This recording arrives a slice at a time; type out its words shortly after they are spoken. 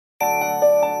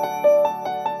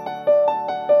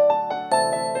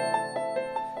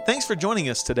Thanks for joining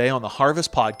us today on the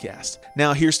Harvest Podcast.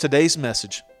 Now, here's today's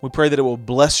message. We pray that it will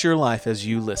bless your life as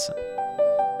you listen.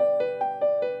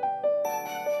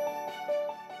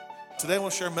 Today, I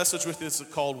want to share a message with you. It's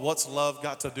called What's Love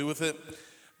Got to Do with It?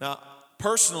 Now,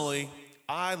 personally,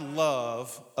 I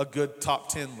love a good top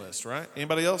 10 list, right?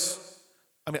 Anybody else?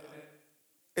 I mean,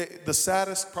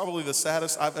 probably the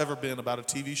saddest I've ever been about a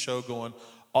TV show going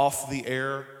off the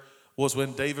air was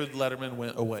when David Letterman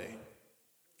went away.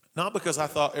 Not because I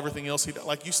thought everything else you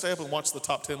stay up and watch the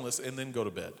top 10 list and then go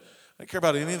to bed. I don't care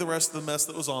about any of the rest of the mess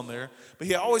that was on there, but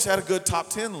he always had a good top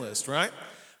 10 list, right?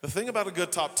 The thing about a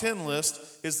good top 10 list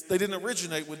is they didn't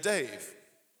originate with Dave.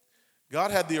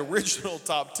 God had the original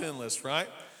top 10 list, right?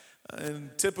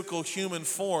 In typical human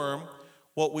form,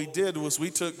 what we did was we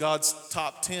took God's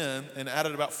top 10 and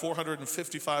added about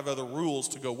 455 other rules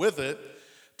to go with it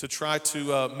to try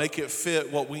to make it fit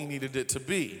what we needed it to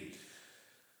be.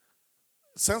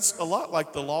 It sounds a lot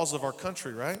like the laws of our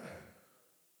country, right?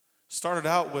 Started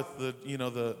out with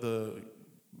the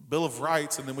Bill of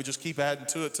Rights, and then we just keep adding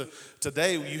to it.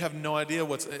 Today, you have no idea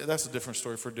that's a different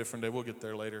story for a different day. We'll get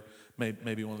there later,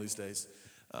 maybe one of these days.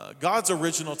 God's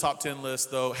original top 10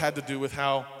 list, though, had to do with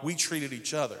how we treated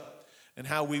each other and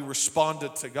how we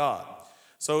responded to God.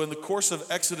 So in the course of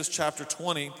Exodus chapter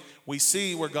 20, we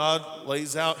see where God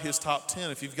lays out his top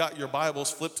 10. If you've got your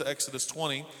Bibles, flip to Exodus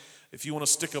 20. If you want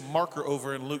to stick a marker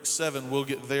over in Luke 7, we'll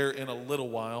get there in a little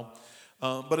while.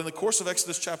 But in the course of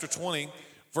Exodus chapter 20,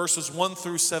 verses 1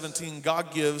 through 17,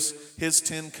 God gives his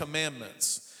 10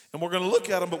 commandments. And we're going to look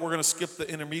at them, but we're going to skip the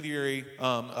intermediary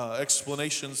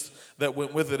explanations that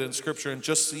went with it in Scripture and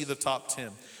just see the top 10.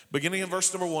 Beginning in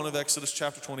verse number 1 of Exodus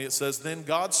chapter 20, it says, "Then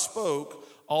God spoke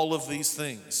all of these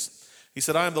things. He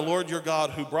said, I am the Lord your God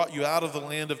who brought you out of the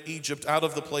land of Egypt, out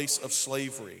of the place of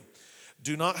slavery.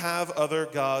 Do not have other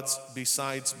gods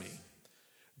besides me.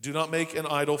 Do not make an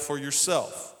idol for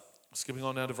yourself." Skipping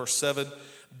on now to verse 7.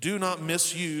 "Do not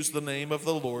misuse the name of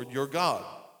the Lord your God."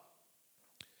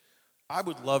 I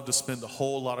would love to spend a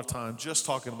whole lot of time just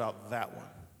talking about that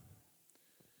one,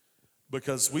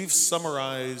 because we've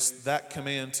summarized that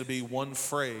command to be one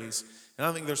phrase, and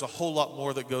I think there's a whole lot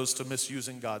more that goes to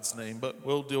misusing God's name, but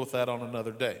we'll deal with that on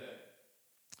another day.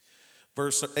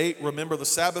 Verse 8, "Remember the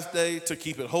Sabbath day to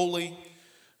keep it holy."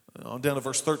 On down to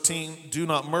verse 13, "Do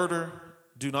not murder,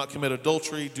 do not commit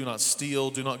adultery, do not steal,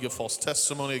 do not give false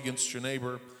testimony against your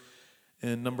neighbor."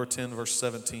 And number 10, verse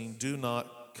 17, "Do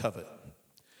not covet."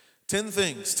 10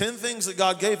 things that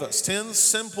God gave us, 10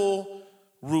 simple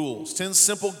rules, 10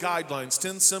 simple guidelines,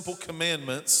 10 simple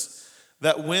commandments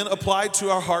that when applied to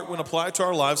our heart, when applied to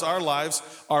our lives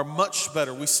are much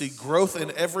better. We see growth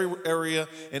in every area,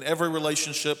 in every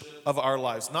relationship of our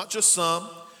lives. Not just some,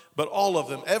 but all of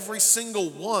them. Every single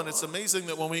one. It's amazing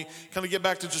that when we kind of get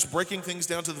back to just breaking things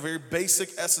down to the very basic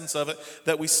essence of it,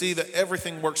 that we see that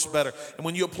everything works better. And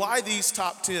when you apply these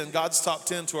top 10, God's top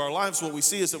 10 to our lives, what we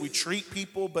see is that we treat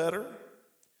people better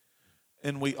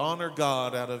and we honor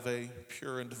God out of a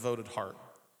pure and devoted heart.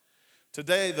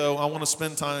 Today, though, I want to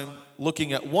spend time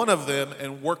looking at one of them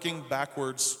and working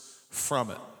backwards from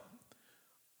it.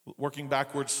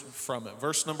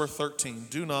 Verse number 13,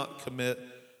 "Do not commit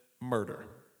murder."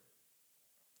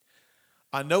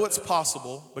 I know it's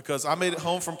possible because I made it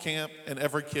home from camp and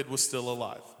every kid was still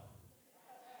alive,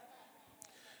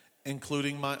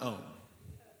 including my own.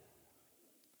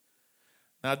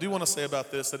 Now, I do want to say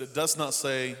about this that it does not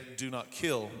say "do not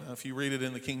kill." Now, if you read it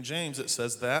in the King James, it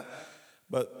says that.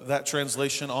 But that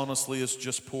translation, honestly, is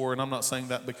just poor. And I'm not saying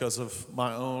that because of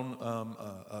my own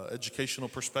educational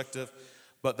perspective,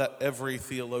 but that every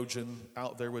theologian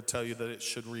out there would tell you that it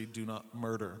should read "do not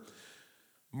murder."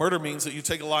 Murder means that you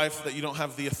take a life that you don't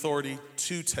have the authority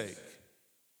to take.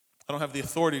 I don't have the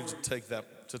authority to take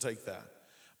that.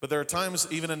 But there are times,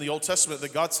 even in the Old Testament,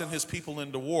 that God sent his people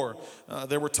into war.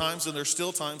 There were times, and there's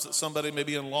still times, that somebody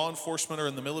maybe in law enforcement or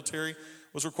in the military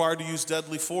was required to use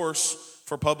deadly force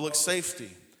for public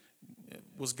safety. It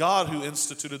was God who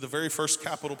instituted the very first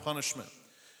capital punishment.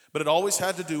 But it always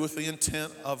had to do with the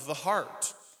intent of the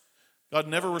heart. God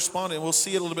never responded, and we'll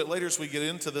see it a little bit later as we get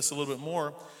into this a little bit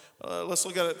more. Let's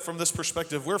look at it from this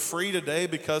perspective. We're free today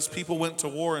because people went to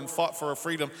war and fought for our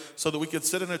freedom so that we could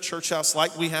sit in a church house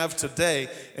like we have today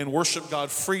and worship God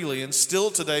freely. And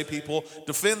still today, people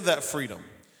defend that freedom.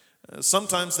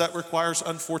 Sometimes that requires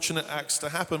unfortunate acts to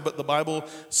happen, but the Bible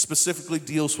specifically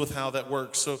deals with how that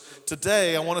works. So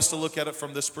today, I want us to look at it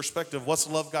from this perspective. What's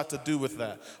love got to do with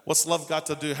that? What's love got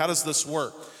to do? How does this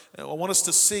work? I want us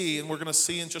to see, and we're going to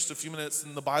see in just a few minutes,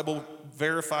 and the Bible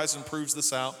verifies and proves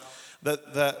this out,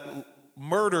 that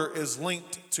murder is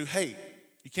linked to hate.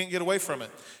 You can't get away from it.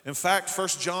 In fact, 1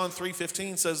 John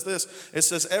 3:15 says this. It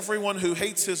says, everyone who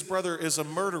hates his brother is a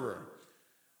murderer.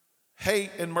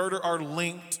 Hate and murder are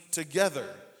linked together.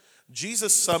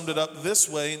 Jesus summed it up this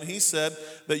way, and he said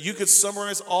that you could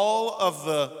summarize all of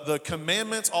the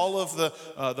commandments, all of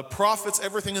the prophets,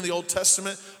 everything in the Old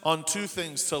Testament on two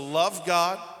things: to love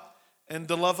God and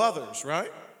to love others,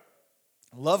 right?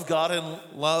 Love God and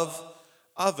love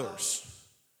others.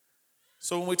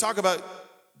 So when we talk about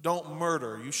don't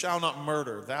murder, you shall not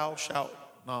murder, thou shalt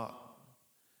not.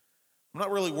 I'm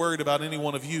not really worried about any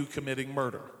one of you committing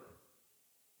murder.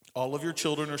 All of your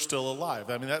children are still alive.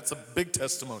 I mean, that's a big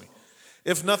testimony.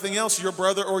 If nothing else, your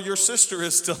brother or your sister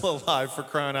is still alive, for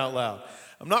crying out loud.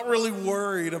 I'm not really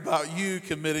worried about you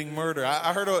committing murder.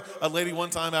 I heard a lady one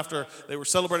time after they were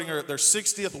celebrating their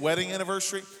 60th wedding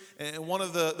anniversary, and one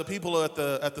of the people at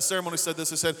the ceremony said this.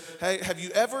 They said, hey, have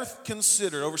you ever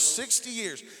considered, over 60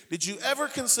 years, did you ever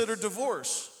consider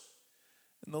divorce?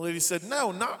 And the lady said,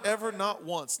 no, not ever, not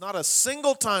once. Not a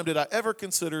single time did I ever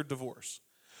consider divorce.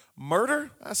 Murder,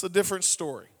 that's a different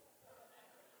story.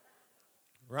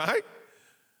 Right?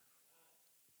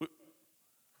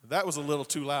 That was a little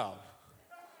too loud.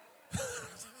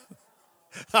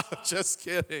 I'm just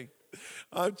kidding.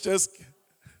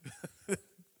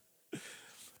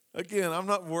 Again, I'm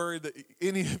not worried that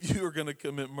any of you are going to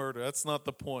commit murder. That's not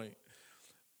the point.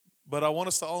 But I want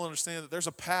us to all understand that there's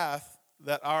a path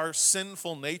that our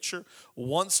sinful nature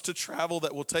wants to travel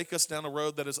that will take us down a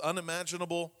road that is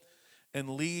unimaginable and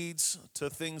leads to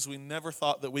things we never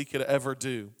thought that we could ever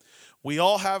do. We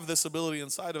all have this ability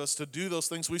inside of us to do those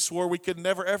things we swore we could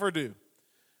never, ever do.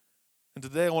 And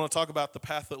today I want to talk about the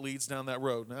path that leads down that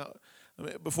road. Now,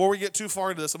 before we get too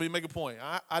far into this, let me make a point.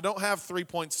 I don't have 3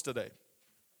 points today.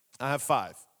 I have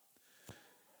 5.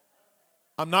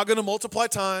 I'm not going to multiply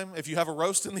time. If you have a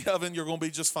roast in the oven, you're going to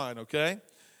be just fine, okay?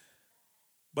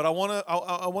 But I want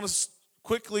to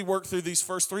quickly work through these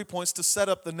first 3 points to set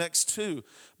up the next 2,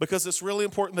 because it's really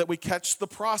important that we catch the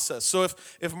process. So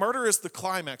if murder is the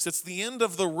climax, it's the end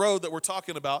of the road that we're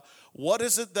talking about, what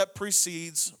is it that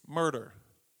precedes murder?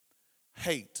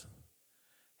 Hate.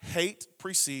 Hate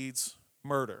precedes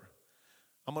murder.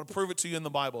 I'm going to prove it to you in the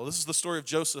Bible. This is the story of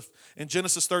Joseph. In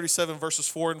Genesis 37, verses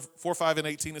 4, 5, and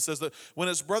 18, it says that when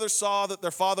his brothers saw that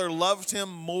their father loved him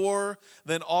more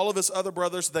than all of his other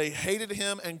brothers, they hated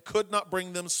him and could not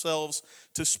bring themselves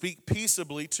to speak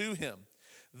peaceably to him.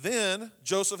 Then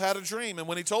Joseph had a dream, and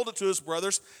when he told it to his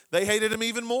brothers, they hated him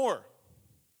even more.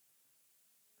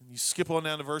 And you skip on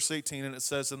down to verse 18, and it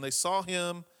says, and they saw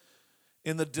him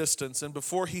in the distance, and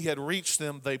before he had reached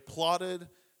them, they plotted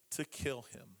to kill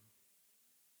him.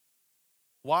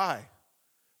 Why?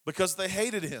 Because they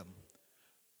hated him.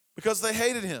 Because they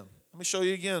hated him. Let me show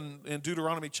you again in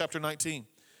Deuteronomy chapter 19,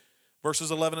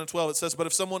 verses 11 and 12. It says, but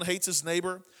if someone hates his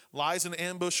neighbor, lies in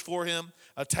ambush for him,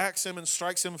 attacks him and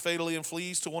strikes him fatally and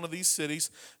flees to one of these cities,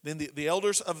 then the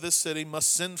elders of this city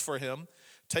must send for him,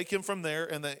 take him from there,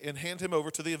 and hand him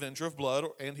over to the avenger of blood,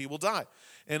 and he will die.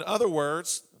 In other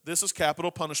words, this is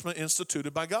capital punishment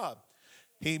instituted by God.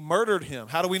 He murdered him.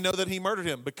 How do we know that he murdered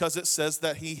him? Because it says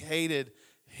that he hated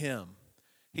him.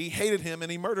 He hated him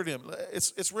and he murdered him.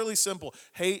 It's really simple.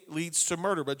 Hate leads to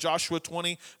murder. But Joshua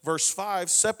 20 verse 5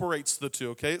 separates the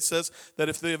two. Okay, it says that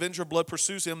if the avenger of blood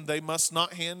pursues him, they must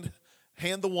not hand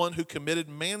the one who committed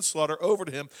manslaughter over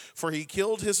to him, for he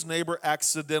killed his neighbor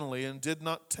accidentally and did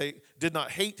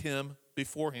not hate him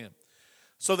beforehand.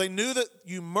 So they knew that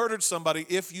you murdered somebody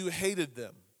if you hated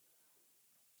them.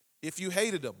 If you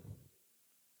hated them.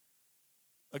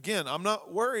 Again, I'm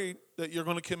not worried that you're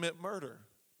going to commit murder.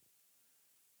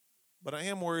 But I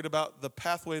am worried about the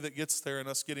pathway that gets there and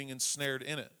us getting ensnared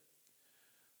in it.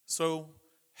 So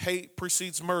hate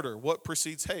precedes murder. What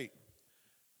precedes hate?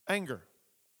 Anger.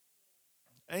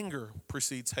 Anger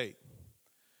precedes hate.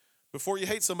 Before you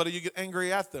hate somebody, you get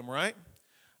angry at them, right?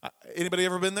 Anybody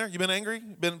ever been there? You been angry?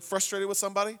 Been frustrated with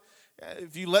somebody?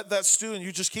 If you let that stew and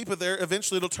you just keep it there,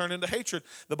 eventually it'll turn into hatred.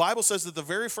 The Bible says that the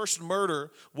very first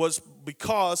murder was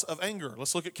because of anger.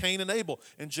 Let's look at Cain and Abel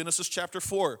in Genesis chapter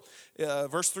 4.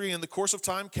 Verse 3, in the course of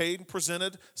time, Cain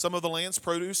presented some of the land's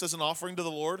produce as an offering to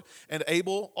the Lord, and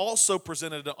Abel also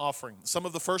presented an offering, some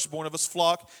of the firstborn of his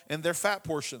flock and their fat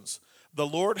portions. The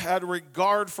Lord had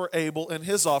regard for Abel and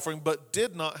his offering, but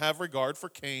did not have regard for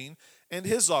Cain and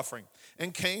his offering.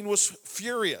 And Cain was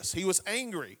furious. He was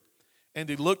angry. And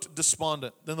he looked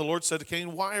despondent. Then the Lord said to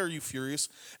Cain, why are you furious?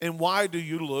 And why do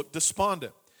you look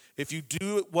despondent? If you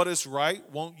do what is right,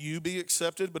 won't you be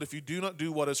accepted? But if you do not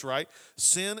do what is right,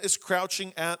 sin is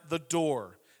crouching at the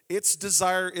door. Its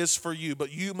desire is for you,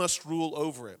 but you must rule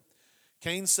over it.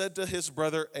 Cain said to his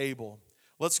brother Abel,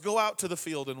 let's go out to the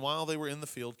field. And while they were in the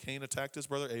field, Cain attacked his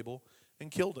brother Abel and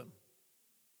killed him.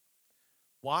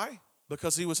 Why?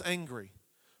 Because he was angry.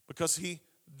 Because he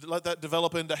let that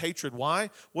develop into hatred. Why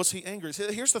was he angry?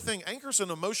 Here's the thing. Anger is an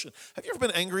emotion. Have you ever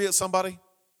been angry at somebody?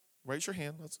 Raise your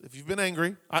hand. If you've been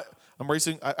angry, I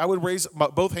would raise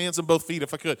both hands and both feet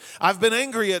if I could. I've been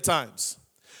angry at times.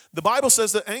 The Bible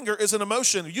says that anger is an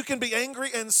emotion. You can be angry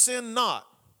and sin not.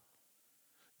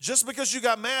 Just because you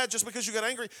got mad, just because you got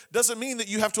angry, doesn't mean that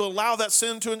you have to allow that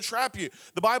sin to entrap you.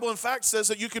 The Bible, in fact, says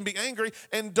that you can be angry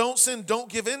and don't sin, don't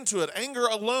give in to it. Anger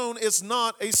alone is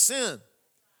not a sin.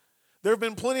 There have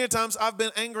been plenty of times I've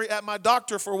been angry at my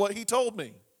doctor for what he told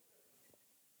me.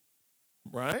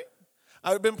 Right?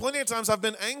 I've been plenty of times I've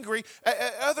been angry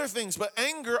at other things, but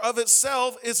anger of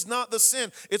itself is not the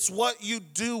sin. It's what you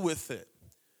do with it.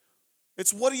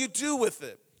 It's what do you do with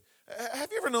it?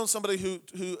 Have you ever known somebody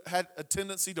who had a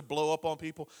tendency to blow up on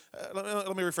people? Let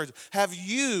me rephrase it. Have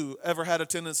you ever had a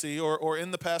tendency or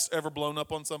in the past ever blown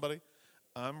up on somebody?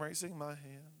 I'm raising my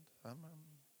hand.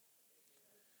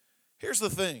 Here's the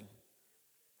thing.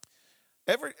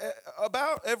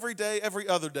 About every day, every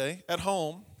other day at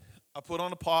home, I put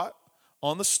on a pot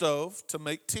on the stove to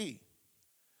make tea.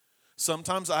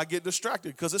 Sometimes I get distracted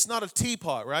because it's not a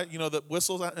teapot, right? You know, that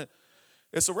whistles.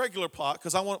 It's a regular pot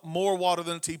because I want more water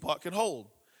than a teapot can hold.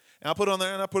 And I put it on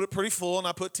there and I put it pretty full and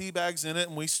I put tea bags in it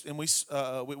and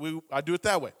I do it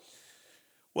that way.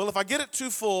 Well, if I get it too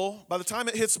full, by the time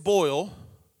it hits boil,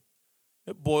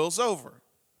 it boils over.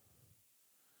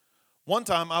 One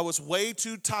time I was way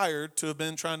too tired to have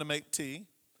been trying to make tea.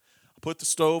 I put the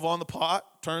stove on the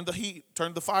pot, turned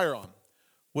the fire on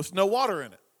with no water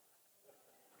in it.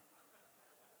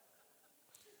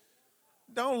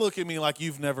 Don't look at me like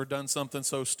you've never done something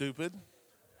so stupid.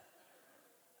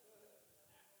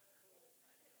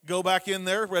 Go back in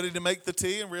there, ready to make the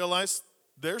tea, and realize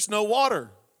there's no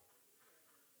water.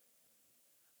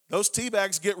 Those tea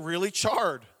bags get really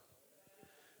charred.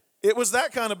 It was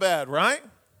that kind of bad, right?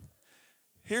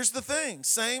 Here's the thing.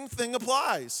 Same thing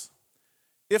applies.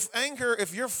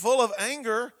 If you're full of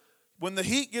anger, when the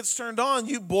heat gets turned on,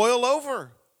 you boil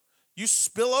over. You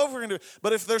spill over into it.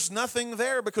 But if there's nothing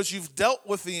there because you've dealt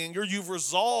with the anger, you've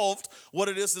resolved what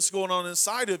it is that's going on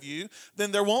inside of you,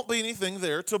 then there won't be anything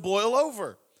there to boil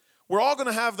over. We're all going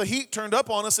to have the heat turned up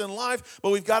on us in life,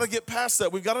 but we've got to get past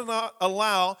that. We've got to not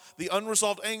allow the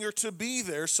unresolved anger to be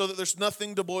there so that there's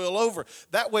nothing to boil over.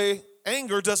 That way,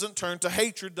 anger doesn't turn to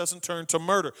hatred, doesn't turn to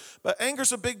murder. But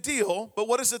anger's a big deal, but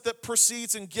what is it that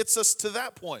precedes and gets us to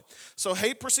that point? So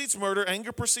hate precedes murder,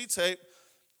 anger precedes hate.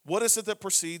 What is it that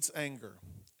precedes anger?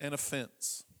 An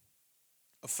offense.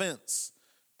 Offense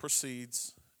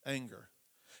precedes anger.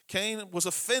 Cain was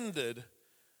offended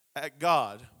at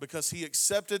God because he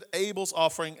accepted Abel's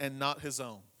offering and not his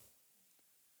own.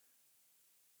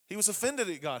 He was offended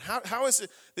at God. How is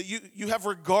it that you have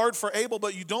regard for Abel,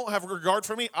 but you don't have regard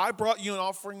for me? I brought you an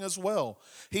offering as well.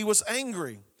 He was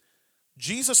angry.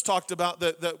 Jesus talked about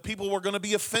that people were going to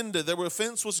be offended. Their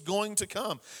offense was going to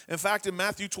come. In fact, in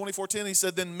Matthew 24:10, he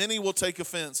said, then many will take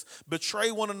offense, betray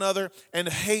one another, and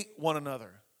hate one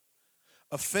another.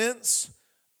 Offense,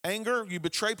 anger, you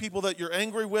betray people that you're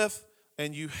angry with,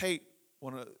 and you hate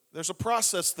one another. There's a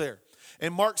process there.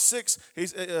 In Mark 6,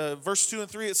 verse 2 and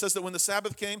 3, it says that when the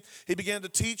Sabbath came, he began to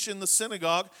teach in the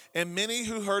synagogue, and many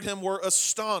who heard him were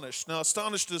astonished. Now,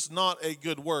 astonished is not a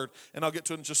good word, and I'll get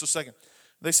to it in just a second.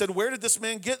 They said, where did this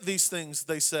man get these things,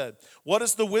 they said. What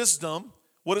is the wisdom?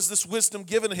 What is this wisdom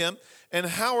given him? And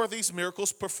how are these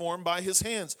miracles performed by his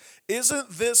hands? Isn't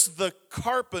this the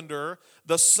carpenter,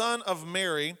 the son of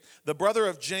Mary, the brother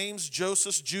of James,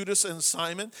 Joseph, Judas, and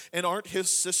Simon? And aren't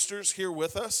his sisters here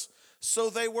with us?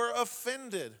 So they were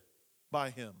offended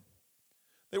by him.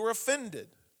 They were offended.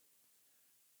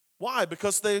 Why?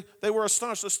 Because they were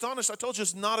astonished. Astonished, I told you,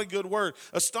 is not a good word.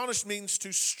 Astonished means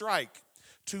to strike,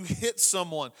 to hit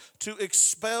someone, to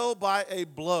expel by a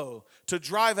blow, to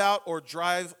drive out or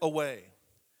drive away.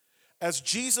 As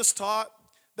Jesus taught,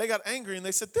 they got angry and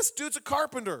they said, this dude's a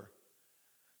carpenter.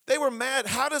 They were mad.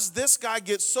 How does this guy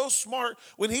get so smart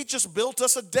when he just built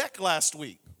us a deck last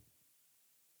week?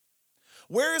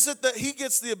 Where is it that he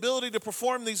gets the ability to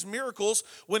perform these miracles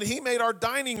when he made our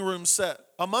dining room set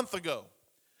a month ago?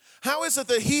 How is it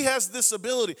that he has this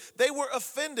ability? They were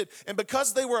offended, and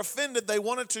because they were offended, they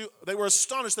were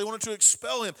astonished. They wanted to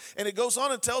expel him. And it goes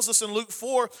on and tells us in Luke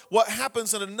 4 what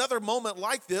happens in another moment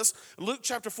like this. Luke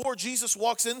chapter 4, Jesus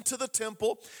walks into the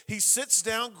temple. He sits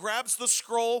down, grabs the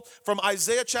scroll from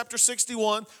Isaiah chapter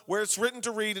 61, where it's written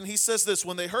to read, and he says this.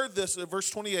 When they heard this, verse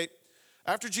 28,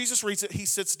 after Jesus reads it, he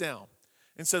sits down.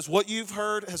 and says, what you've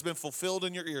heard has been fulfilled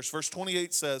in your ears. Verse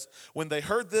 28 says, when they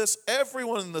heard this,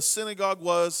 everyone in the synagogue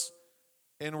was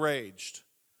enraged.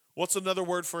 What's another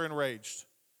word for enraged?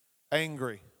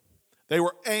 Angry. They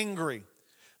were angry.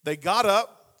 They got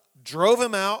up, drove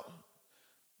him out,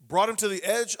 brought him to the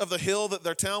edge of the hill that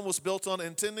their town was built on,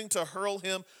 intending to hurl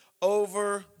him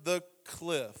over the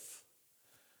cliff.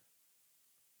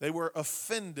 They were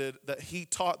offended that he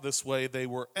taught this way. They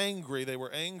were angry,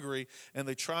 and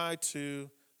they tried to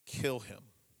kill him.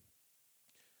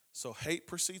 So hate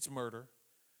precedes murder,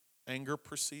 anger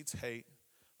precedes hate,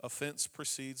 offense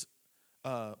precedes,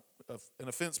 an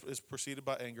offense is preceded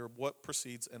by anger. What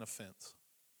precedes an offense?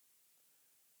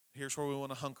 Here's where we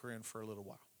want to hunker in for a little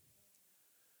while.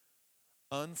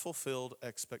 Unfulfilled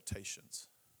expectations.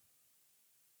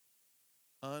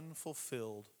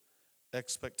 Unfulfilled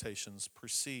expectations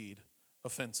precede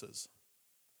offenses.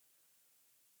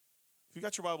 If you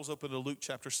got your Bibles open to Luke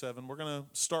chapter 7, we're going to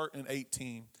start in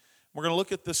 18. We're going to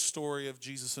look at this story of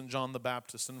Jesus and John the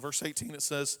Baptist. In verse 18 it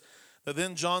says that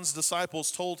then John's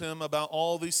disciples told him about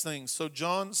all these things. So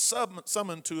John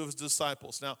summoned two of his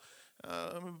disciples. Now,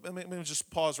 let me just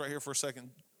pause right here for a second.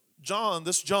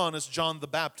 This John is John the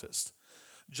Baptist.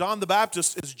 John the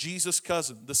Baptist is Jesus'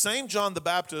 cousin. The same John the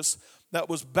Baptist that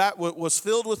was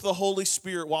filled with the Holy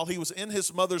Spirit while he was in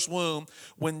his mother's womb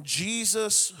when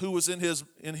Jesus, who was in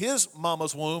his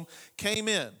mama's womb, came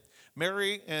in.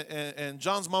 Mary and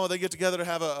John's mama, they get together to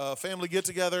have a family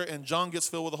get-together, and John gets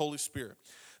filled with the Holy Spirit.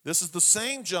 This is the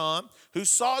same John who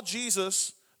saw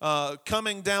Jesus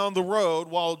coming down the road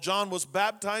while John was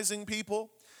baptizing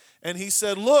people, and he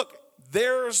said, look,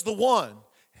 there's the one.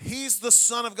 He's the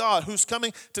Son of God who's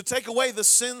coming to take away the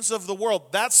sins of the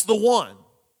world. That's the one.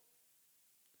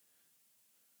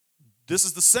 This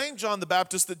is the same John the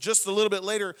Baptist that just a little bit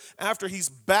later, after he's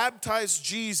baptized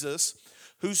Jesus,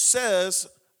 who says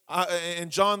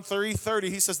in John 3:30,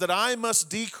 he says that I must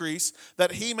decrease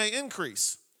that he may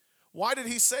increase. Why did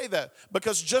he say that?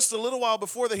 Because just a little while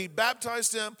before that, he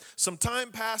baptized him. Some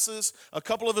time passes. A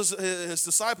couple of his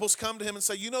disciples come to him and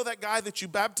say, you know that guy that you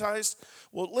baptized?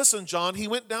 Well, listen, John, he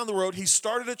went down the road. He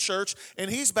started a church,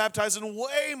 and he's baptizing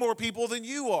way more people than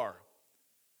you are.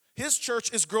 His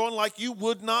church is growing like you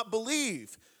would not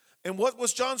believe. And what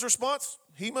was John's response?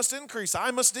 He must increase.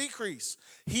 I must decrease.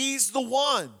 He's the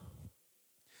one.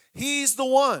 He's the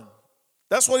one.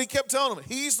 That's what he kept telling them.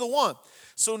 He's the one.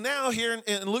 So now here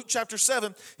in Luke chapter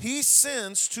 7, he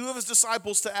sends two of his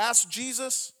disciples to ask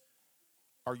Jesus,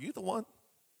 are you the one?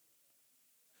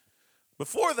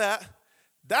 Before that,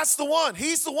 that's the one.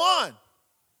 He's the one.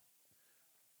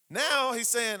 Now he's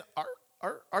saying,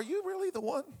 are you really the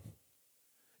one?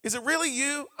 Is it really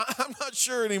you? I'm not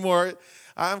sure anymore.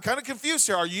 I'm kind of confused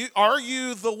here. Are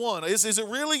you the one? Is it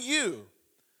really you?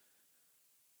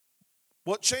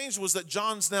 What changed was that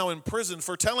John's now in prison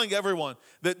for telling everyone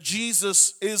that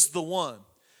Jesus is the one.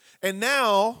 And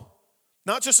now,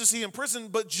 not just is he in prison,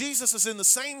 but Jesus is in the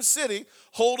same city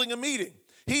holding a meeting.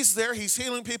 He's there. He's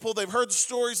healing people. They've heard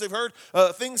stories. They've heard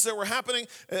things that were happening.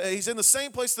 He's in the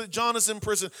same place that John is in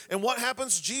prison. And what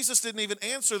happens? Jesus didn't even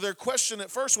answer their question at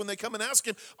first when they come and ask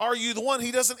him, are you the one?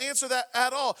 He doesn't answer that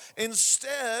at all.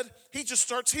 Instead, he just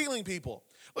starts healing people.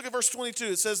 Look at verse 22.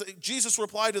 It says, Jesus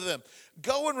replied to them,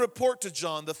 go and report to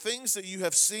John the things that you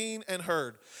have seen and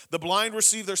heard. The blind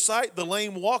receive their sight, the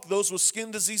lame walk, those with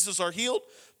skin diseases are healed,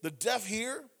 the deaf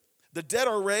hear, the dead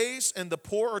are raised, and the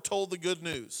poor are told the good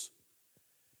news.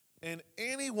 And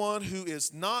anyone who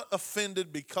is not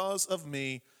offended because of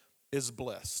me is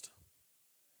blessed.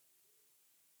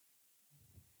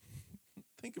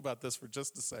 Think about this for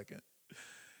just a second.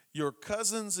 Your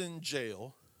cousin's in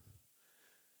jail.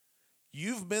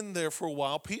 You've been there for a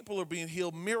while. People are being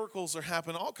healed. Miracles are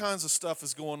happening. All kinds of stuff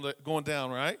is going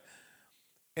down, right?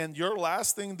 And your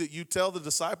last thing that you tell the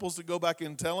disciples to go back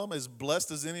and tell them is, blessed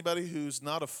is anybody who's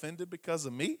not offended because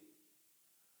of me?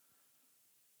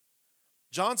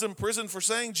 John's in prison for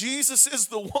saying Jesus is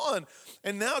the one.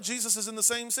 And now Jesus is in the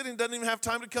same city and doesn't even have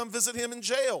time to come visit him in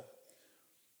jail.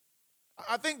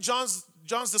 I think John's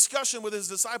discussion with his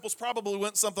disciples probably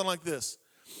went something like this.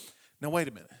 Now, wait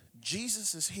a minute.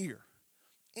 Jesus is here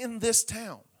in this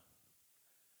town.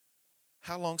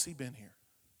 How long's he been here?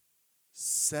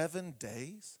 7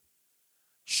 days?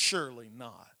 Surely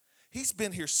not. He's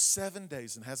been here 7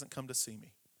 days and hasn't come to see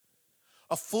me.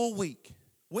 A full week.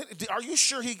 Are you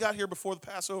sure he got here before the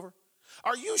Passover?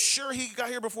 Are you sure he got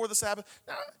here before the Sabbath?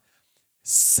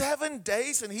 7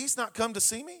 days and he's not come to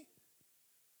see me?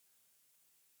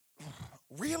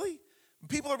 Really?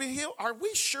 People are being healed? Are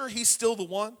we sure he's still the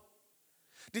one?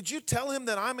 Did you tell him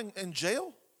that I'm in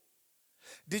jail?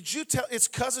 Did you tell, it's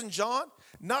cousin John?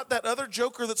 Not that other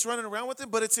joker that's running around with him,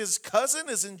 but it's his cousin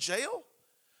is in jail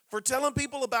for telling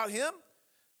people about him.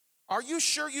 Are you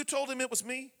sure you told him it was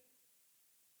me?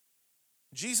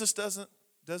 Jesus doesn't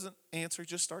answer,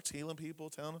 just starts healing people,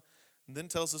 telling them, and then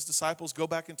tells his disciples, go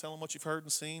back and tell them what you've heard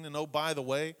and seen. And oh, by the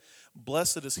way,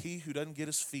 blessed is he who doesn't get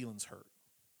his feelings hurt.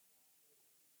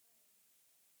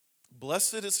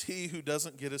 Blessed is he who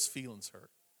doesn't get his feelings hurt.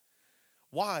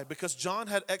 Why? Because John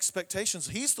had expectations.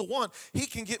 He's the one. He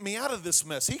can get me out of this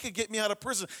mess. He could get me out of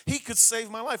prison. He could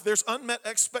save my life. There's unmet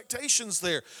expectations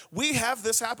there. We have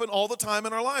this happen all the time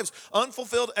in our lives.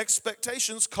 Unfulfilled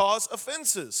expectations cause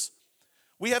offenses.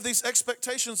 We have these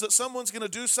expectations that someone's going to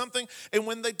do something, and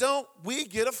when they don't, we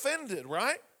get offended,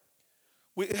 right?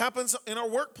 It happens in our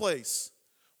workplace.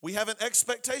 We have an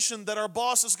expectation that our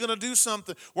boss is going to do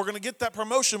something. We're going to get that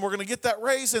promotion. We're going to get that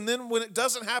raise, and then when it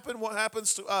doesn't happen, what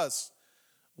happens to us?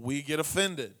 We get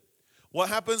offended. What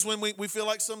happens when we feel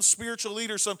like some spiritual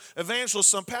leader, some evangelist,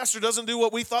 some pastor doesn't do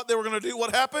what we thought they were going to do?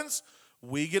 What happens?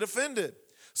 We get offended.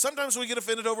 Sometimes we get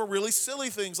offended over really silly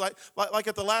things, like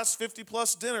at the last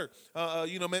 50-plus dinner.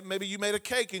 Maybe you made a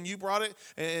cake and you brought it,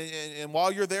 and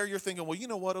while you're there, you're thinking, well, you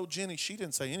know what, oh, Jenny, she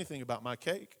didn't say anything about my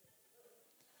cake.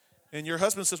 And your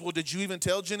husband says, well, did you even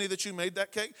tell Jenny that you made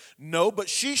that cake? No, but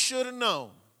she should have known.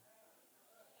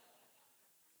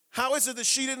 How is it that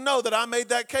she didn't know that I made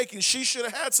that cake and she should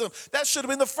have had some? That should have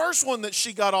been the first one that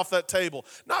she got off that table,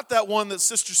 not that one that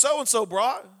Sister So-and-so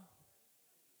brought.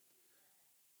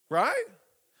 Right?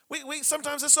 We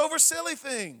sometimes it's over silly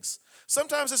things.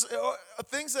 Sometimes it's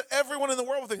things that everyone in the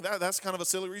world will think, that's kind of a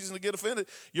silly reason to get offended.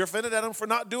 You're offended at them for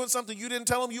not doing something you didn't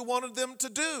tell them you wanted them to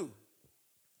do.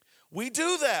 We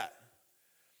do that.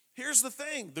 Here's the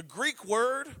thing. The Greek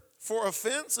word for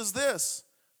offense is this,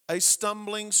 a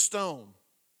stumbling stone.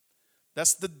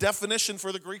 That's the definition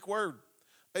for the Greek word,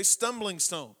 a stumbling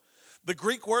stone. The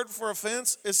Greek word for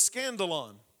offense is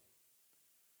scandalon.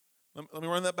 Let me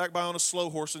run that back by on a slow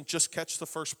horse and just catch the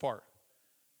first part.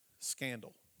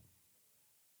 Scandal.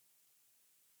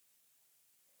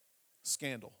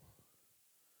 Scandal.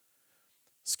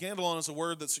 Scandalon is a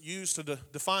word that's used to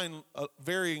define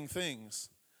varying things.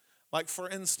 Like, for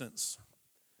instance,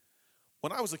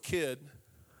 when I was a kid,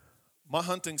 my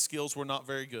hunting skills were not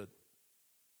very good.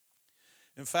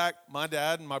 In fact, my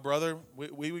dad and my brother,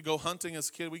 we would go hunting as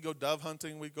a kid. We'd go dove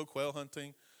hunting. We'd go quail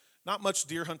hunting. Not much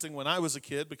deer hunting when I was a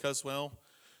kid because, well,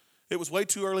 it was way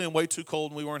too early and way too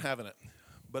cold and we weren't having it.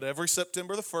 But every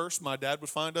September the 1st, my dad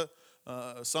would find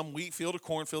some wheat field or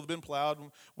cornfield that had been plowed,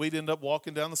 and we'd end up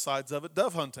walking down the sides of it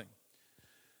dove hunting.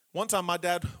 One time my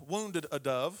dad wounded a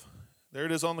dove. There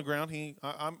it is on the ground.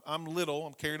 I'm little.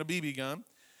 I'm carrying a BB gun.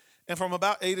 And from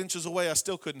about 8 inches away, I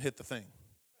still couldn't hit the thing.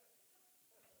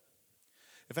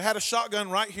 If I had a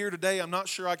shotgun right here today, I'm not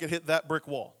sure I could hit that brick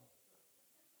wall.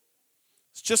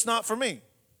 It's just not for me.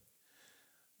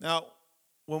 Now,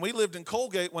 when we lived in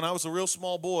Colgate, when I was a real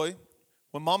small boy,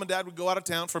 when Mom and Dad would go out of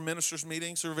town for ministers'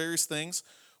 meetings or various things,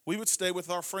 we would stay with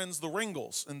our friends, the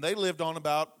Ringles, and they lived on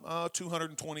about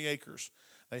 220 acres.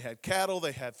 They had cattle,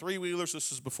 they had three-wheelers.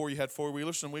 This is before you had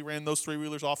four-wheelers, and we ran those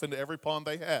three-wheelers off into every pond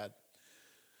they had.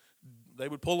 They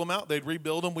would pull them out, they'd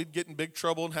rebuild them, we'd get in big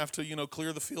trouble and have to,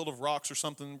 clear the field of rocks or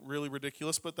something really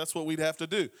ridiculous, but that's what we'd have to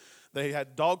do. They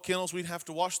had dog kennels, we'd have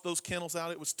to wash those kennels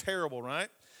out. It was terrible, right?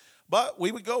 But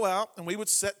we would go out and we would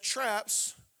set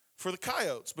traps for the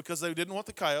coyotes because they didn't want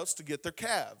the coyotes to get their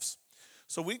calves.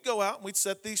 So we'd go out and we'd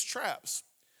set these traps.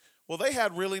 Well, they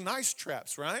had really nice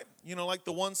traps, right? Like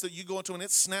the ones that you go into and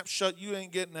it snaps shut, you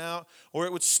ain't getting out, or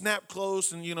it would snap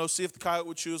closed and, see if the coyote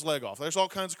would chew his leg off. There's all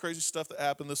kinds of crazy stuff that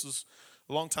happened. This was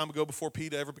a long time ago before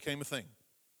PETA ever became a thing.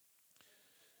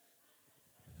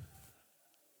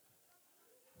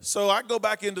 So I go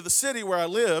back into the city where I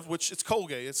live, which it's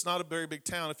Colgate. It's not a very big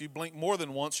town. If you blink more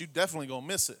than once, you're definitely going to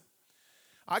miss it.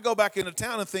 I go back into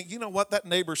town and think, you know what, that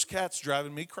neighbor's cat's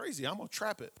driving me crazy. I'm going to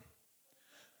trap it.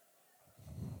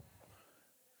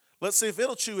 Let's see if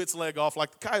it'll chew its leg off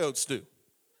like the coyotes do.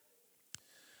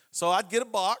 So I'd get a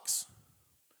box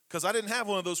because I didn't have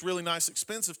one of those really nice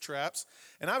expensive traps,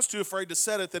 and I was too afraid to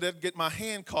set it that it'd get my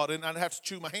hand caught in and I'd have to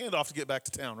chew my hand off to get back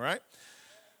to town, right?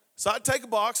 So I'd take a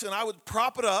box and I would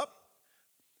prop it up.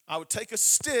 I would take a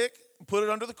stick and put it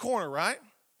under the corner, right?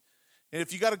 And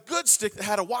if you got a good stick that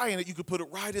had a Y in it, you could put it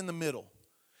right in the middle.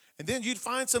 And then you'd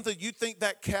find something you'd think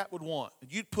that cat would want.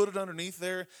 And you'd put it underneath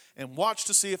there and watch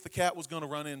to see if the cat was going to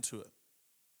run into it.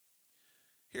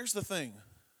 Here's the thing.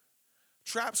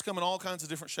 Traps come in all kinds of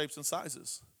different shapes and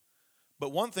sizes.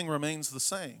 But one thing remains the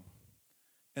same,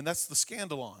 and that's the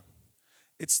scandalon.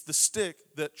 It's the stick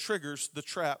that triggers the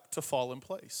trap to fall in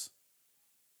place.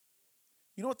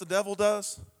 You know what the devil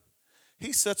does?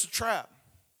 He sets a trap.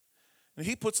 And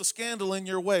he puts a scandal in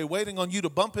your way, waiting on you to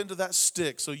bump into that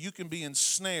stick so you can be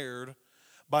ensnared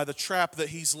by the trap that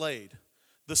he's laid.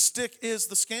 The stick is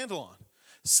the scandalon.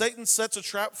 Satan sets a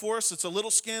trap for us. It's a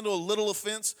little scandal, a little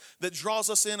offense that draws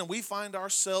us in, and we find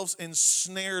ourselves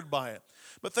ensnared by it.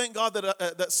 But thank God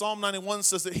that Psalm 91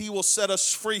 says that he will set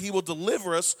us free. He will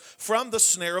deliver us from the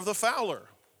snare of the fowler.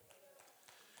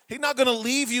 He's not going to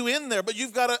leave you in there, but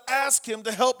you've got to ask him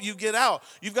to help you get out.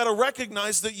 You've got to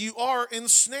recognize that you are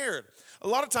ensnared. A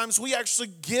lot of times we actually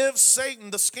give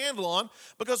Satan the scandalon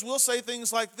because we'll say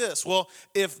things like this. Well,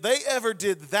 if they ever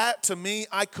did that to me,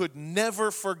 I could never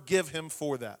forgive him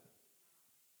for that.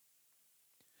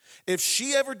 If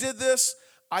she ever did this,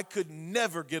 I could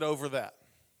never get over that.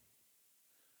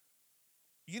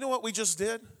 You know what we just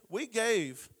did? We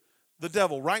gave the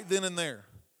devil right then and there.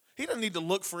 He doesn't need to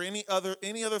look for any other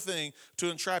thing to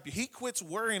entrap you. He quits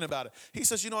worrying about it. He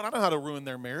says, you know what, I know how to ruin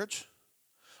their marriage.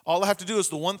 All I have to do is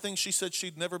the one thing she said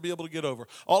she'd never be able to get over.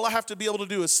 All I have to be able to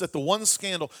do is set the one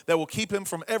scandal that will keep him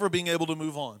from ever being able to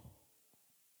move on.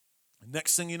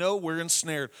 Next thing you know, we're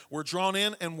ensnared. We're drawn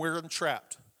in and we're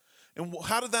entrapped. And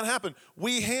how did that happen?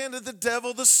 We handed the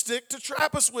devil the stick to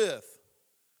trap us with.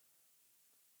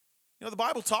 You know, the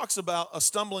Bible talks about a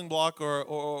stumbling block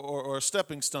or a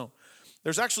stepping stone.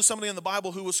 There's actually somebody in the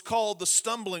Bible who was called the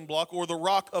stumbling block or the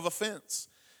rock of offense.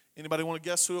 Anybody want to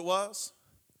guess who it was?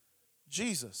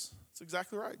 Jesus. That's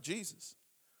exactly right, Jesus.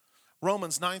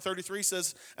 Romans 9:33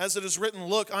 says, as it is written,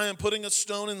 look, I am putting a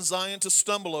stone in Zion to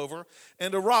stumble over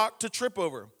and a rock to trip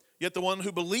over. Yet the one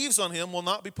who believes on him will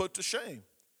not be put to shame.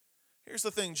 Here's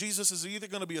the thing. Jesus is either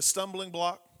going to be a stumbling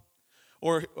block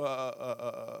or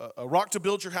a rock to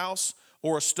build your house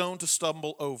or a stone to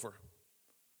stumble over.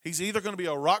 He's either going to be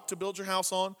a rock to build your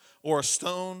house on or a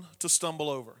stone to stumble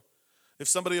over. If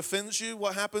somebody offends you,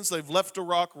 what happens? They've left a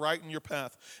rock right in your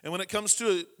path. And when it comes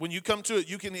to it, when you come to it,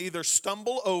 you can either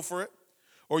stumble over it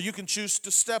or you can choose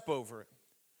to step over it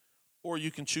or you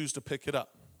can choose to pick it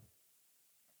up.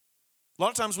 A lot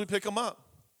of times we pick them up.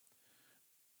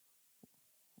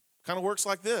 Kind of works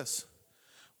like this.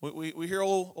 We hear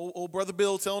old Brother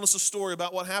Bill telling us a story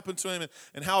about what happened to him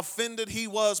and how offended he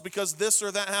was because this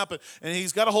or that happened. And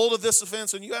he's got a hold of this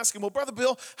offense. And you ask him, well, Brother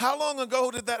Bill, how long ago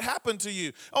did that happen to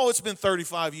you? Oh, it's been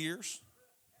 35 years.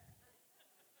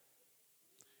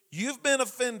 You've been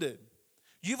offended.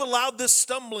 You've allowed this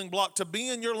stumbling block to be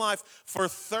in your life for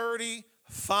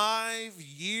 35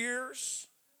 years.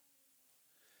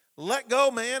 Let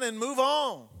go, man, and move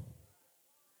on.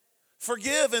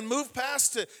 Forgive and move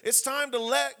past it. It's time to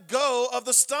let go of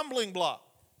the stumbling block.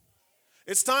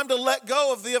 It's time to let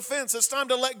go of the offense. It's time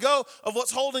to let go of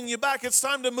what's holding you back. It's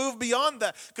time to move beyond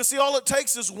that. Because see, all it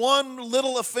takes is one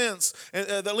little offense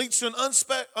that leads to an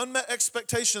unmet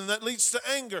expectation, that leads to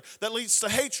anger, that leads to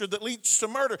hatred, that leads to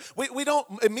murder. We don't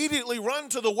immediately run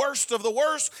to the worst of the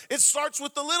worst. It starts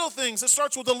with the little things. It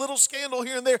starts with a little scandal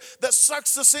here and there that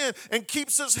sucks us in and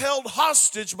keeps us held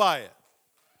hostage by it.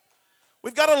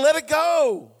 We've got to let it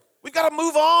go. We've got to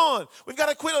move on. We've got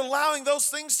to quit allowing those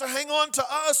things to hang on to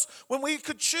us when we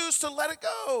could choose to let it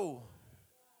go.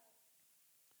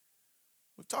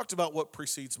 We've talked about what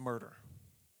precedes murder.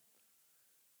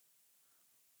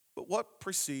 But what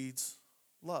precedes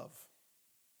love?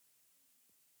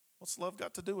 What's love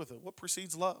got to do with it? What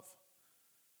precedes love?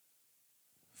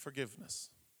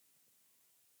 Forgiveness.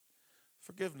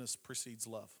 Forgiveness precedes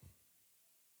love.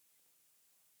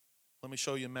 Let me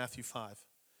show you in Matthew 5.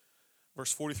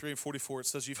 Verse 43 and 44, it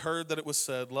says, you've heard that it was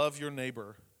said, love your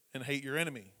neighbor and hate your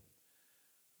enemy.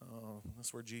 Oh,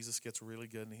 that's where Jesus gets really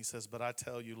good. And he says, but I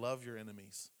tell you, love your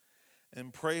enemies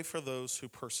and pray for those who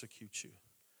persecute you.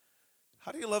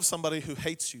 How do you love somebody who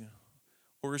hates you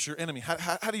or is your enemy?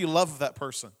 How do you love that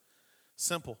person?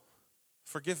 Simple.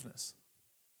 Forgiveness.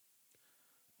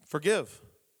 Forgive.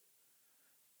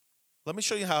 Let me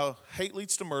show you how hate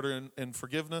leads to murder and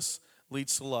forgiveness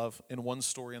leads to love in one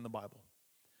story in the Bible.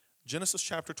 Genesis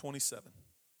chapter 27.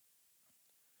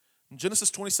 In Genesis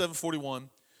 27:41,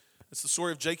 it's the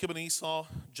story of Jacob and Esau.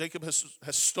 Jacob has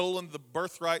stolen the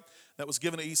birthright that was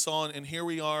given to Esau, and here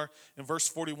we are in verse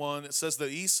 41. It says that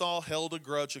Esau held a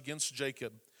grudge against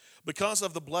Jacob because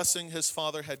of the blessing his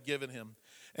father had given him.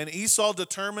 And Esau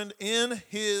determined in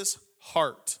his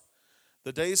heart,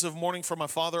 the days of mourning for my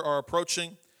father are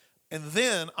approaching, and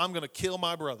then I'm going to kill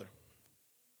my brother.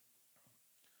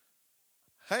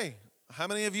 Hey, how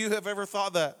many of you have ever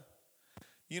thought that?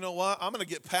 You know what? I'm going to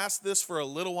get past this for a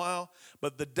little while,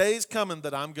 but the day's coming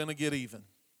that I'm going to get even.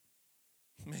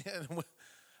 Man,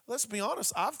 let's be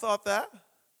honest. I've thought that.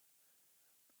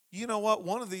 You know what?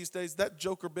 One of these days, that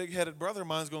joker big-headed brother of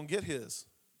mine is going to get his.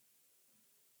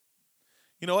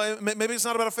 You know, maybe it's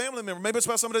not about a family member. Maybe it's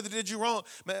about somebody that did you wrong.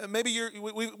 Maybe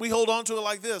we hold on to it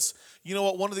like this. You know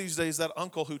what? One of these days, that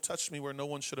uncle who touched me where no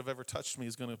one should have ever touched me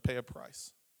is going to pay a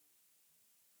price.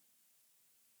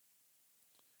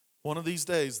 One of these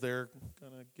days, they're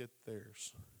going to get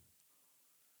theirs.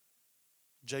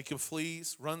 Jacob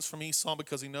flees, runs from Esau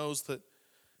because he knows that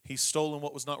he's stolen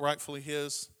what was not rightfully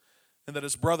his and that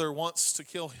his brother wants to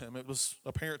kill him. It was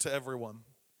apparent to everyone.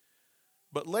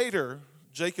 But later,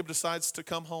 Jacob decides to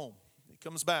come home. He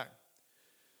comes back.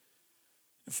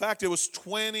 In fact, it was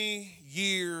 20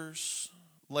 years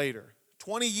later.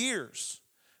 20 years.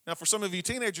 Now, for some of you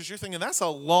teenagers, you're thinking, that's a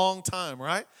long time,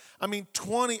 right? I mean,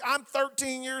 I'm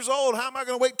 13 years old. How am I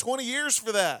going to wait 20 years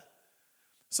for that?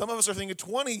 Some of us are thinking,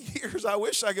 20 years? I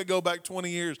wish I could go back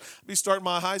 20 years. I'd be starting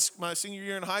my senior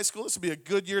year in high school. This would be a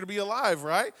good year to be alive,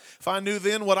 right? If I knew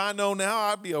then what I know now,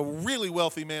 I'd be a really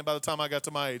wealthy man by the time I got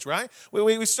to my age, right?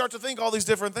 We start to think all these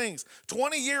different things.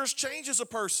 20 years changes a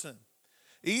person.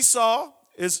 Esau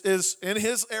is in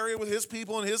his area with his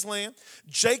people and his land.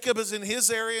 Jacob is in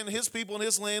his area and his people and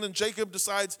his land. And Jacob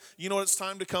decides, you know what, it's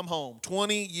time to come home.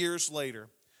 20 years later.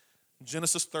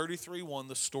 Genesis 33:1,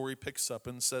 the story picks up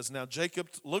and says, now Jacob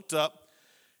looked up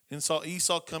and saw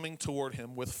Esau coming toward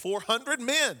him with 400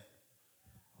 men.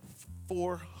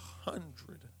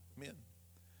 400 men.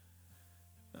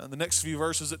 Now, in the next few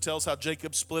verses, it tells how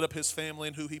Jacob split up his family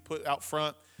and who he put out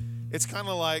front. It's kind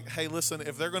of like, hey, listen,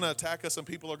 if they're going to attack us and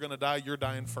people are going to die, you're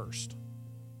dying first.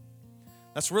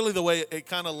 That's really the way it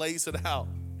kind of lays it out.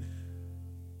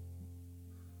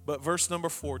 But verse number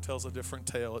 4 tells a different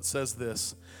tale. It says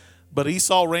this, but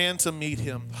Esau ran to meet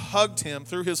him, hugged him,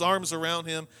 threw his arms around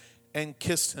him, and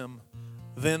kissed him.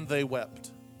 Then they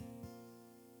wept.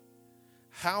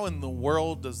 How in the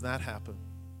world does that happen?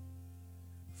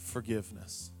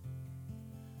 Forgiveness.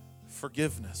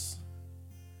 Forgiveness.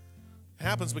 It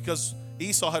happens because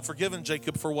Esau had forgiven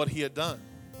Jacob for what he had done.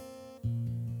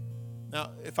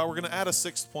 Now, if I were going to add a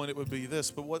sixth point, it would be this.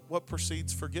 But what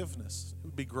precedes forgiveness? It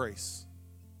would be grace.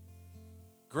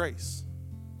 Grace.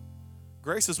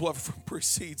 Grace is what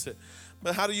precedes it.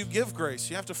 But how do you give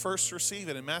grace? You have to first receive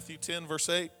it. In Matthew 10, verse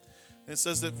 8, it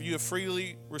says that you have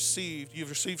freely received, you've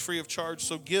received free of charge,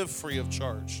 so give free of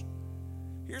charge.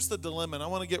 Here's the dilemma, and I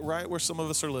want to get right where some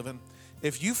of us are living.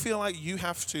 If you feel like you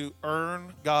have to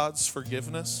earn God's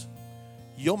forgiveness,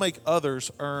 you'll make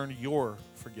others earn your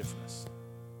forgiveness.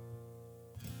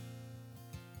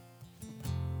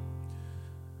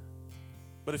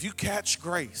 But if you catch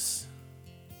grace,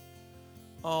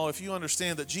 if you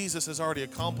understand that Jesus has already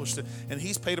accomplished it and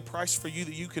he's paid a price for you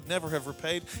that you could never have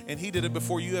repaid, and he did it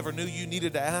before you ever knew you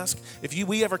needed to ask. If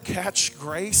we ever catch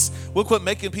grace, we'll quit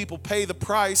making people pay the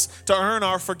price to earn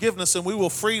our forgiveness, and we will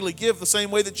freely give the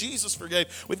same way that Jesus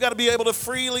forgave. We've got to be able to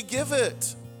freely give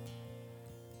it.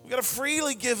 We've got to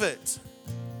freely give it.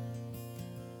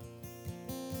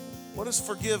 What does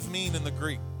forgive mean in the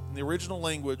Greek? In the original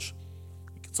language,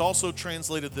 it's also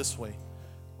translated this way: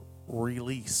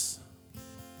 release.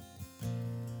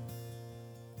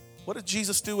 What did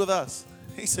Jesus do with us?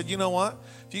 He said, you know what?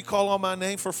 If you call on my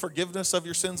name for forgiveness of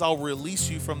your sins, I'll release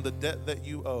you from the debt that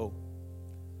you owe.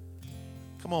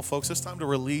 Come on, folks. It's time to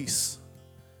release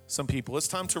some people. It's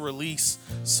time to release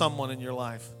someone in your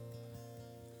life.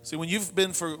 See, when you've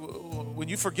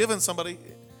forgiven somebody,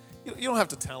 you don't have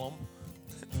to tell them.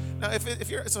 Now, if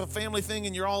it's a family thing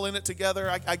and you're all in it together,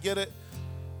 I get it.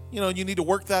 You need to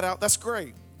work that out. That's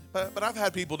great. But I've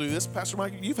had people do this. Pastor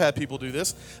Mike, you've had people do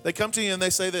this. They come to you and they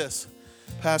say this: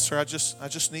 Pastor, I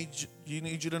just need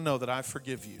you to know that I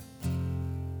forgive you.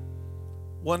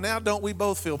 Well, now don't we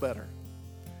both feel better?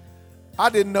 I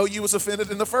didn't know you was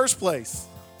offended in the first place.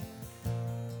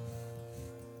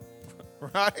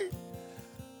 Right?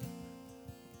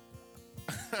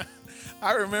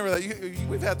 I remember that.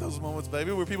 We've had those moments,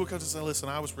 baby, where people come to say, listen,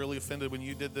 I was really offended when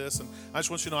you did this, and I just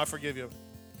want you to know I forgive you.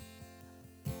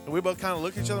 And we both kind of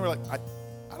look at each other and we're like,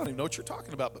 I don't even know what you're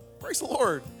talking about, but praise the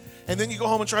Lord. And then you go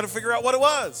home and try to figure out what it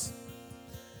was.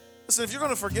 Listen, if you're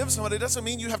going to forgive somebody, it doesn't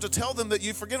mean you have to tell them that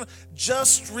you've forgiven them.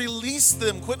 Just release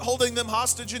them. Quit holding them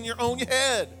hostage in your own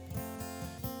head.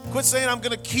 Quit saying, I'm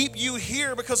going to keep you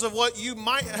here because of what you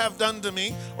might have done to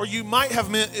me or you might have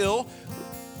meant ill.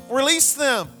 Release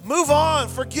them. Move on.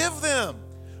 Forgive them.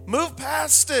 Move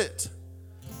past it.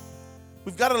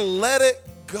 We've got to let it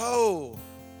go.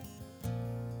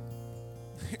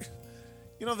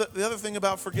 The other thing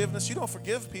about forgiveness, you don't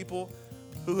forgive people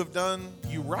who have done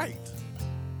you right.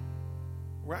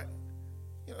 Right?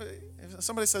 If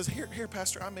somebody says, here,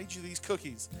 Pastor, I made you these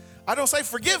cookies. I don't say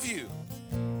forgive you.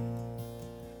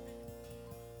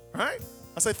 Right?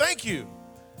 I say thank you.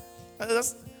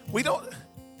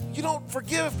 You don't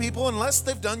forgive people unless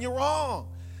they've done you wrong.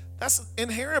 That's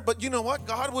inherent. But you know what?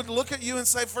 God would look at you and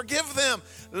say, forgive them.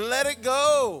 Let it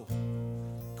go.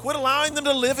 Quit allowing them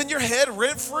to live in your head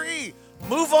rent-free.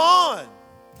 Move on.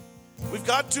 We've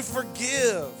got to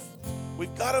forgive.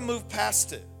 We've got to move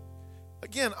past it.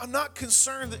 Again, I'm not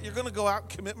concerned that you're going to go out and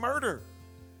commit murder.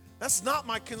 That's not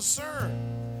my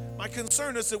concern. My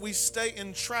concern is that we stay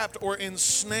entrapped or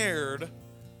ensnared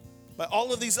by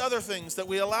all of these other things, that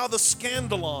we allow the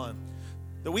scandal on,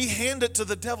 that we hand it to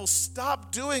the devil.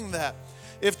 Stop doing that.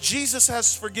 If Jesus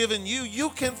has forgiven you, you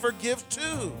can forgive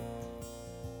too.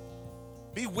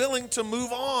 Be willing to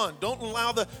move on. Don't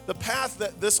allow the path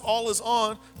that this all is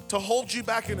on to hold you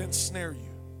back and ensnare you.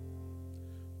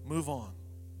 Move on.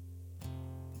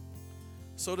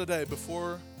 So today,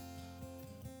 before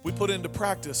we put into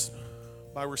practice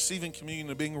by receiving communion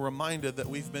and being reminded that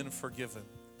we've been forgiven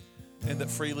and that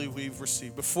freely we've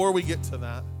received, before we get to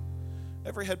that,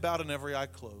 every head bowed and every eye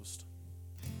closed.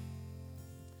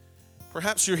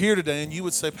 Perhaps you're here today and you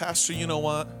would say, Pastor, you know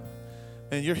what?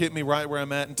 And you're hitting me right where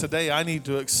I'm at. And today I need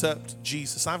to accept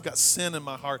Jesus. I've got sin in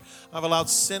my heart. I've allowed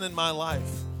sin in my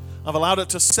life. I've allowed it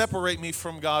to separate me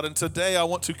from God. And today I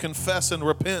want to confess and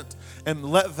repent and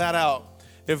let that out.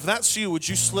 If that's you, would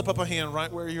you slip up a hand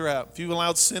right where you're at? If you've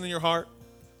allowed sin in your heart,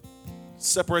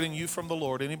 separating you from the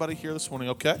Lord. Anybody here this morning?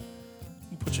 Okay.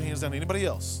 You put your hands down. Anybody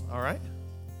else? All right.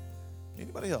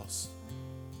 Anybody else?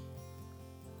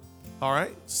 All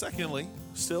right. Secondly,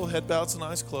 still head bowed and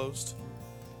eyes closed.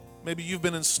 Maybe you've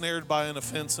been ensnared by an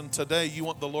offense, and today you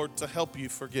want the Lord to help you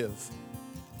forgive,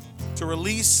 to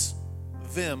release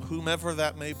them, whomever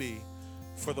that may be,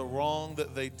 for the wrong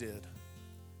that they did.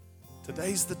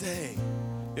 Today's the day.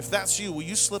 If that's you, will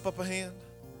you slip up a hand?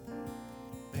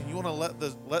 And you want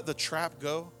to let the trap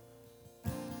go?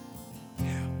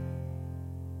 Yeah.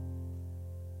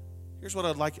 Here's what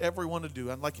I'd like everyone to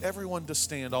do. I'd like everyone to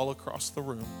stand all across the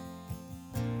room.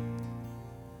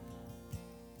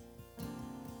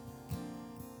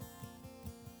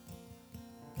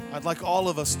 I'd like all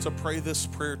of us to pray this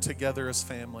prayer together as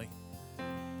family.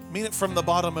 Mean it from the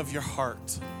bottom of your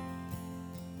heart.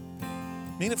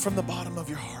 Mean it from the bottom of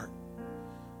your heart.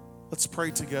 Let's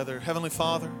pray together. Heavenly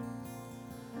Father,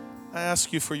 I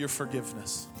ask you for your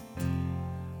forgiveness.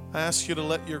 I ask you to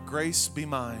let your grace be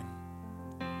mine,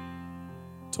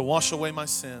 to wash away my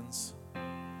sins,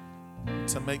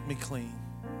 to make me clean.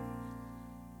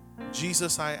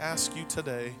 Jesus, I ask you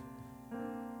today,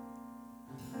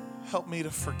 help me to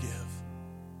forgive,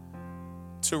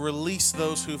 to release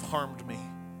those who've harmed me,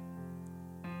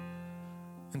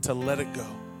 and to let it go.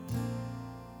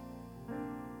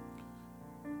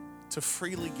 To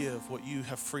freely give what you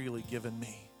have freely given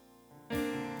me.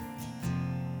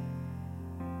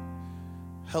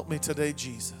 Help me today,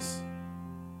 Jesus.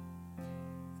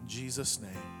 In Jesus'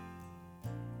 name.